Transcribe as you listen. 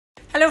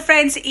Hello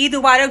friends,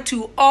 Eid-ul-Adha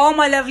to all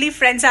my lovely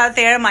friends out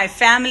there, my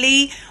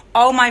family,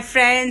 all my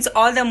friends,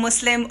 all the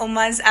Muslim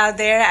Ummas out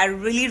there. A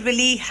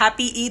really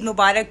happy Eid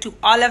Mubarak to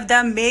all of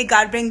them. May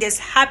God bring this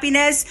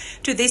happiness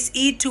to this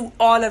Eid to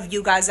all of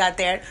you guys out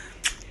there.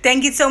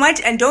 Thank you so much,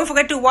 and don't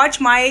forget to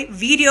watch my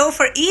video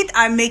for Eid.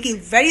 I'm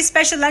making very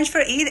special lunch for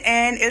Eid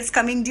and it's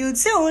coming due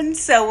soon.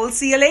 So we'll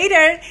see you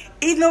later.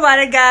 Eid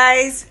Mubarak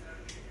guys.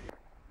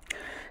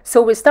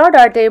 So we start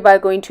our day by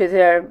going to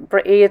the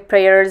Eid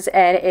prayers,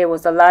 and it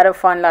was a lot of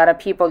fun. A lot of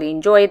people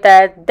enjoyed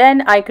that.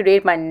 Then I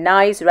create my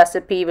nice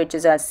recipe, which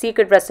is a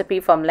secret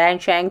recipe from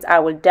Shanks. I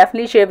will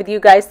definitely share with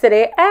you guys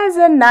today as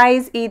a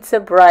nice Eid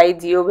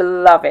surprise. You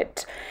will love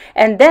it.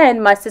 And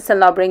then my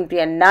sister-in-law brings me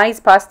a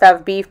nice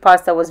pasta. Beef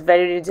pasta was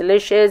very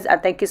delicious.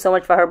 And thank you so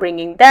much for her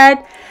bringing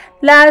that.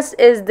 Last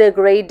is the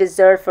great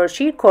dessert for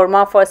sheet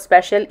korma for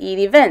special Eid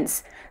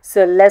events.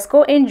 So let's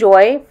go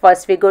enjoy.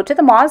 First we go to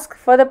the mosque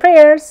for the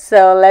prayers.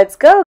 So let's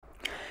go.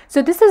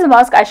 So this is a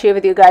mosque I shared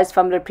with you guys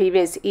from the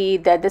previous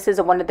Eid, that this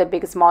is one of the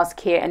biggest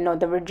mosques here in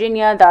Northern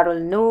Virginia.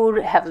 Darul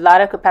Noor have a lot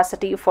of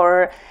capacity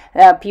for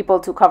people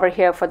to cover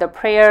here for the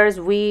prayers.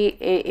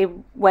 We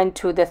went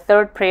to the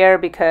third prayer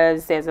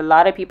because there's a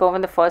lot of people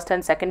in the first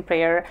and second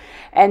prayer,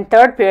 and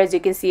third prayer as you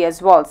can see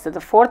as well. So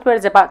the fourth prayer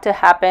is about to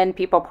happen.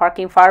 People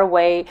parking far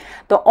away.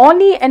 The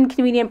only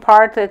inconvenient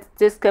part that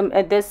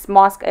this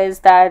mosque is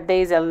that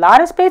there's a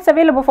lot of space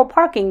available for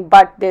parking,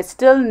 but they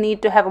still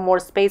need to have more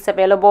space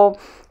available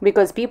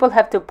because people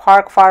have to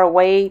park far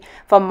away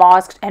from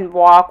mosques and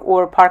walk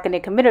or park in a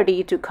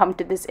community to come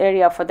to this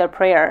area for their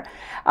prayer.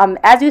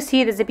 As you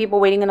see, there's the people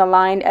waiting in a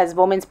line as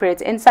women's prayer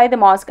is inside the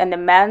mosque and the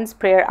man's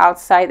prayer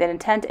outside in a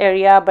tent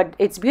area. But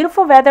it's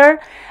beautiful weather.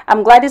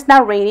 I'm glad it's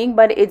not raining,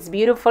 but it's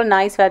beautiful,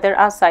 nice weather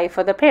outside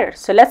for the prayer.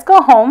 So let's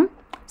go home,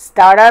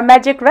 start our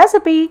magic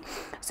recipe.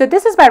 So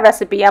this is my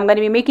recipe. I'm going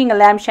to be making a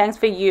lamb shanks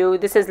for you.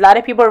 This is a lot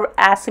of people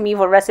asking me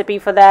for a recipe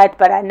for that,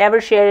 but I never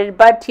shared it.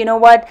 But you know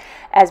what?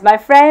 As my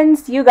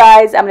friends, you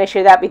guys, I'm going to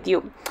share that with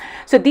you.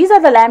 So these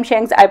are the lamb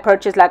shanks I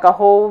purchased, like a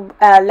whole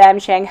lamb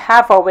shank,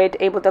 half of it,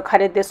 able to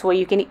cut it this way.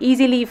 You can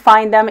easily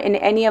find them in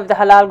any of the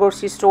halal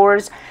grocery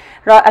stores.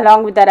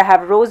 Along with that, I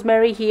have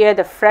rosemary here,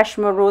 the fresh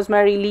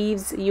rosemary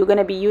leaves. You're going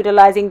to be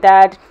utilizing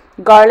that.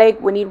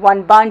 Garlic, we need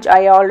one bunch.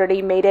 I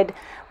already made it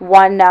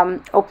one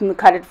open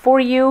cut it for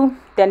you.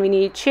 Then we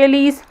need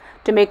chilies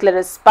to make a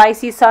little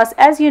spicy sauce.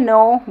 As you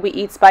know, we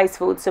eat spice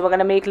food, so we're going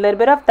to make a little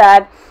bit of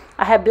that.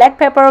 I have black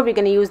pepper. We're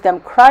going to use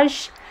them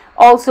crushed.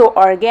 Also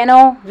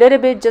oregano, little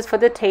bit just for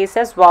the taste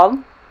as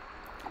well.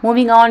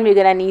 Moving on, we're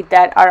going to need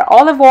that our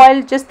olive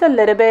oil, just a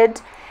little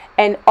bit,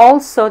 and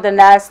also the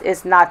last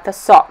is not the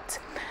salt.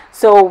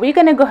 So we're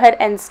going to go ahead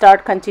and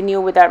continue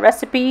with our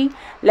recipe.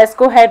 Let's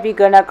go ahead. We're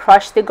going to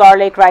crush the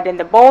garlic right in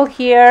the bowl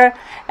here.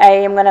 I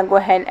am going to go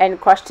ahead and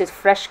crush this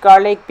fresh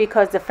garlic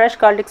because the fresh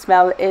garlic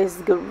smell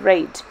is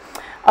great.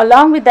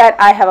 Along with that,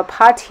 I have a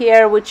pot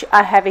here which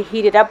I have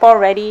heated up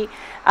already.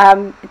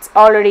 It's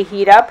already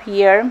heated up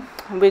here.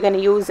 We're going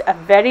to use a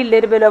very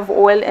little bit of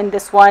oil in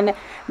this one.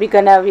 We're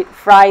going to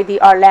fry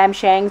our lamb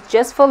shanks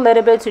just for a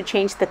little bit to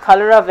change the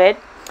color of it.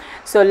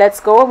 So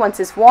let's go. Once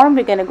it's warm,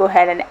 we're going to go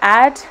ahead and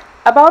add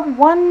about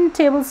 1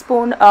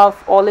 tablespoon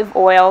of olive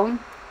oil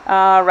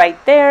right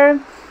there.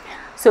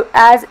 So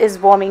as is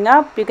warming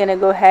up, we're going to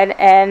go ahead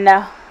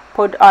and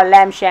put our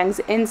lamb shanks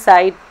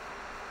inside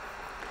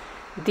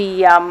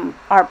the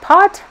our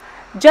pot,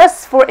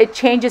 just for it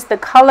changes the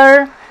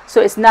color,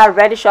 so it's not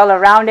reddish all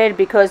around it,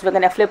 because we're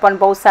going to flip on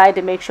both sides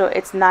to make sure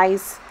it's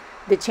nice.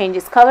 The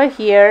changes color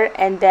here,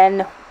 and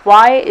then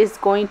why is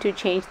going to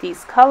change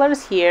these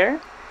colors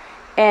here.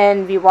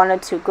 And we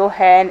wanted to go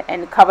ahead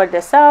and cover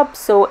this up,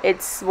 so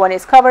it's when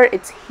it's covered,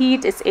 its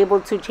heat is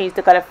able to change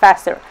the color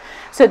faster.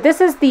 So this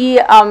is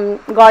the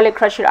garlic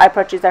crusher I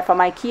purchased that from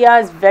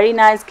IKEA. It's very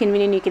nice,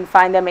 convenient. You can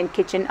find them in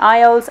kitchen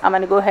aisles. I'm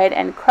going to go ahead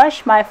and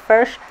crush my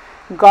fresh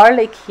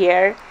garlic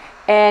here,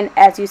 and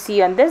as you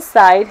see on this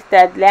side,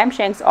 that lamb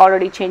shanks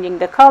already changing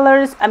the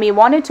colors. I mean,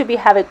 wanted to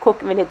have it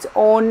cooked with its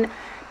own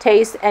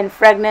taste and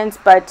fragrance,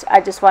 but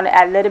I just want to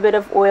add a little bit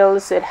of oil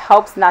so it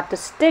helps not to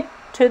stick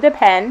to the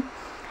pan.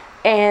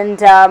 And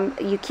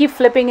you keep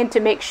flipping it to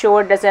make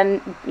sure it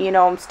doesn't,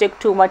 stick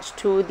too much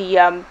to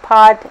the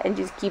pot, and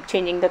just keep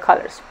changing the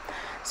colors.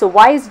 So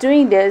while it's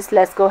doing this,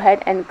 let's go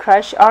ahead and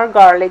crush our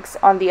garlics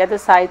on the other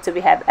side, so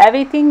we have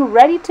everything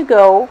ready to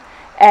go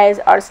as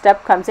our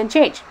step comes and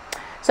change.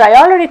 So I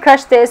already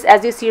crushed this.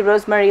 As you see,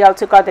 rosemary, I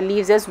took out the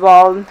leaves as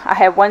well. I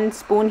have 1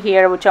 spoon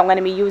here, which I'm going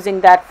to be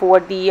using that for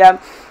the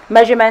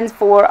measurements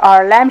for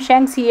our lamb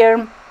shanks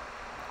here.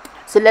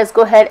 So let's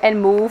go ahead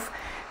and move.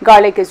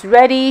 Garlic is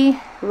ready,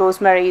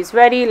 rosemary is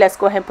ready. Let's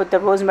go ahead and put the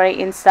rosemary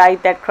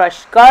inside that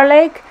crushed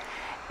garlic,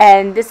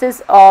 and this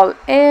is all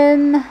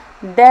in.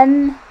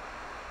 Then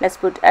let's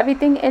put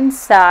everything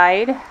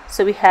inside.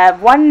 So we have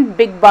 1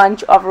 big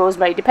bunch of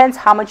rosemary. Depends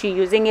how much you're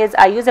using is.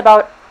 I use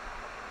about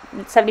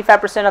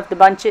 75% of the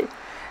bunch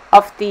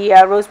of the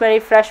rosemary,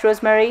 fresh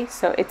rosemary,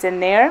 so it's in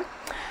there.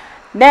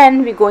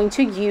 Then we're going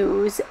to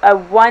use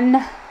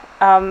about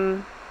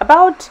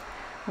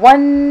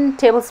 1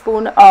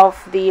 tablespoon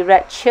of the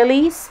red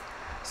chilies.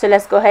 So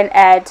let's go ahead and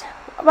add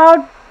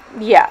about,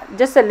 yeah,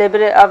 just a little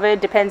bit of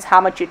it. Depends how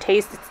much you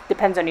taste. It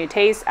depends on your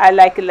taste. I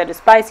like a little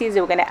spicy,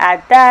 so we're going to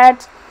add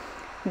that.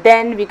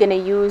 Then we're going to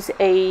use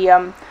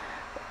a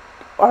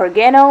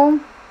oregano,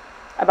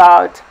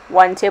 about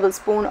 1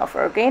 tablespoon of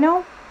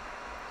oregano.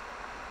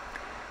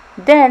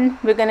 Then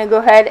we're going to go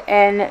ahead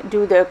and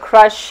do the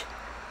crushed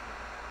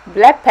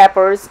black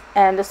peppers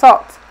and the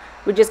salt.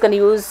 We're just going to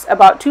use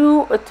about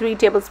 2 or 3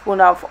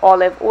 tablespoons of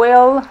olive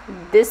oil.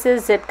 This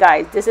is it,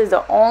 guys. This is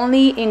the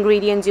only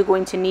ingredients you're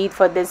going to need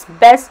for this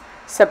best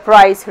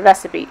surprise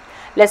recipe.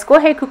 Let's go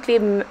ahead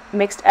quickly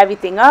mix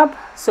everything up.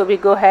 So we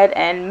go ahead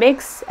and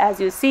mix. As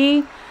you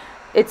see,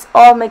 it's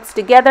all mixed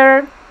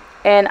together.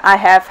 And I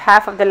have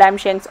half of the lamb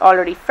shanks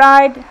already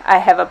fried. I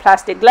have a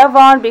plastic glove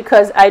on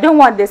because I don't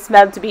want this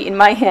smell to be in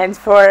my hands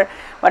for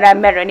when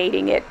I'm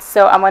marinating it.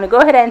 So I'm going to go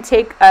ahead and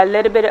take a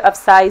little bit of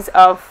size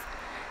of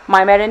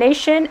my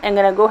marination. I'm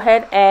going to go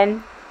ahead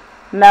and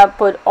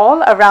put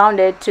all around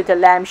it to the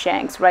lamb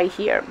shanks right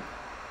here.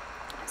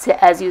 So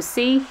as you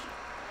see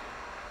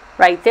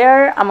right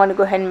there, I'm going to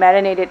go ahead and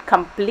marinate it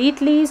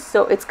completely.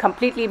 So it's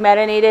completely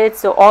marinated.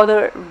 So all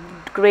the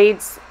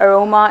great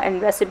aroma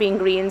and recipe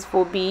ingredients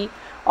will be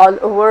all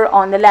over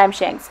on the lamb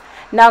shanks.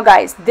 Now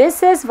guys,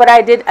 this is what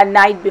I did a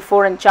night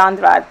before in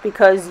Chandrat,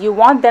 because you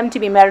want them to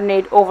be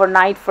marinated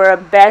overnight for a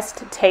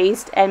best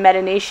taste and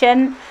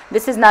marination.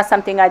 This is not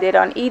something I did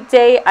on Eid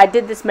day. I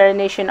did this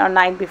marination on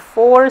night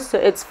before, so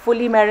it's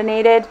fully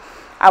marinated.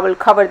 I will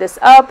cover this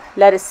up,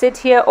 let it sit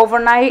here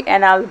overnight,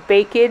 and I'll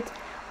bake it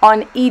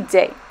on Eid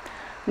day.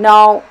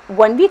 Now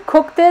when we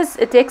cook this,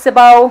 it takes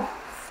about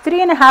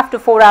 3.5 to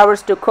 4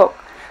 hours to cook.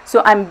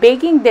 So I'm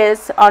baking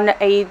this on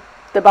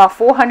about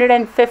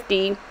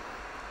 450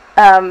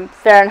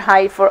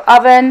 Fahrenheit for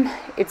oven.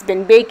 It's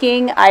been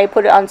baking. I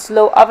put it on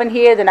slow oven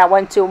here. Then I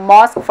went to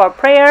mosque for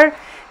prayer.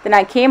 Then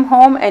I came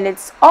home and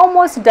it's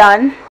almost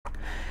done.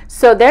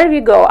 So there we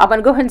go. I'm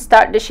gonna go ahead and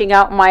start dishing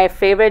out my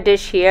favorite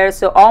dish here.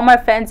 So all my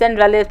friends and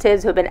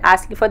relatives who've been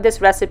asking for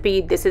this recipe,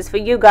 this is for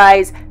you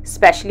guys,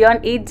 especially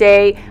on Eid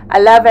day. I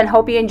love and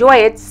hope you enjoy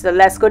it. So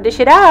let's go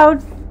dish it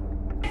out.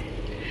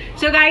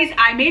 So guys,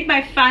 I made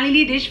my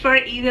family dish for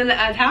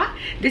Eid-ul-Adha.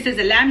 This is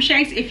a lamb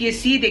shanks. If you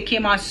see, they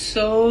came out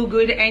so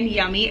good and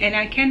yummy, and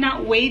I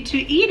cannot wait to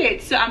eat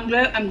it. So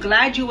I'm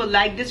glad you will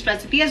like this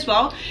recipe as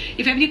well. If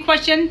you have any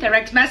question,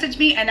 direct message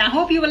me, and I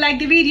hope you will like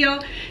the video.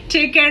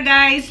 Take care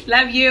guys.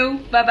 Love you.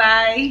 Bye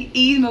bye.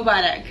 Eid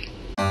Mubarak.